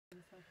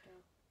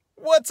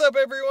What's up,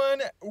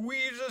 everyone? We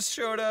just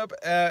showed up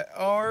at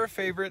our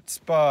favorite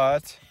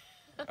spot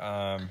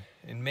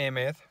in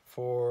Mammoth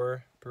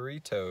for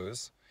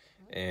burritos,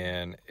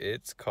 and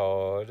it's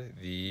called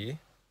the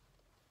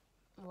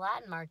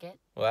Latin Market.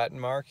 Latin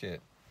Market.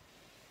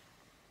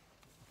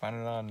 Find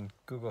it on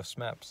Google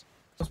Maps.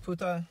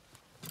 Puta.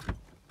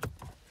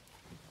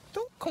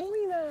 Don't call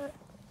me that.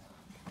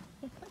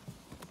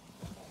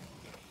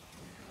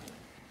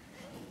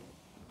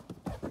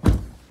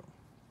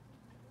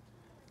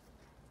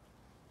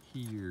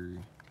 Here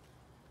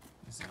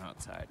is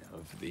outside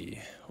of the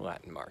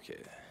Latin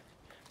Market.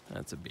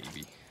 That's a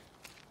baby.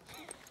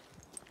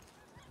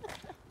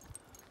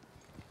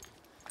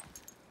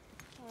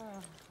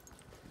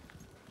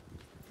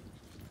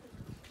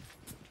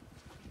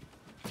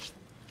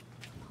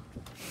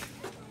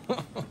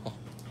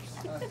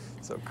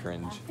 So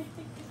cringe.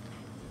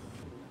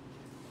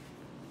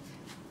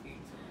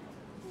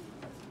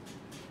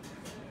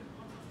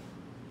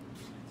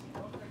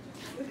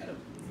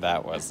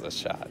 That was the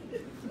shot.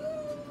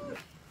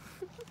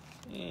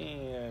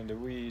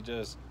 And we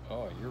just,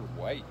 oh, you're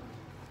white.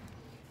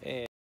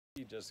 And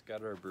we just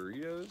got our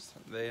burritos.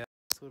 They have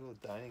this little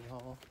dining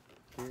hall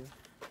here.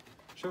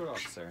 Show it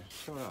off, Sarah.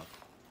 Show it off.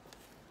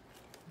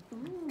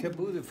 Que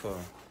beautiful.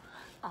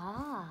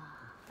 Ah.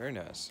 Very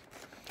nice.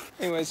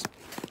 Anyways,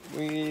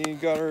 we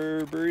got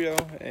our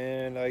burrito,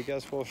 and I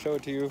guess we'll show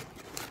it to you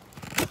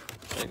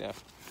right now.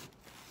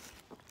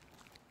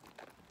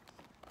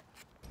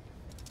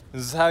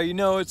 This is how you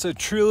know it's a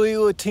truly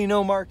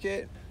Latino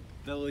market.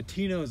 The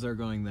Latinos are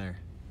going there.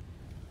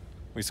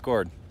 We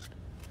scored.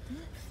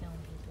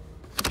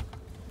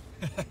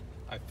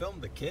 I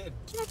filmed the kid.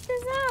 Check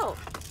this out.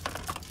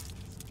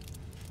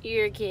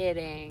 You're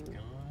kidding.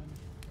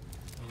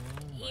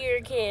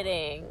 You're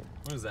kidding.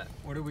 What is that?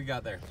 What do we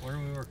got there? What are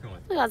we working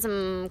with? We got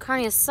some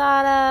carne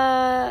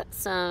asada,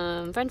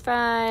 some french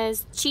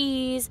fries,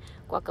 cheese,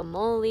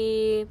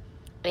 guacamole,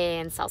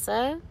 and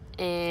salsa.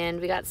 And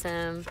we got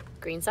some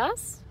green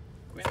sauce.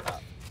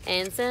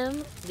 And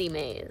some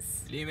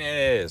limes.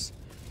 Limes.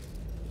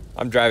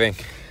 I'm driving.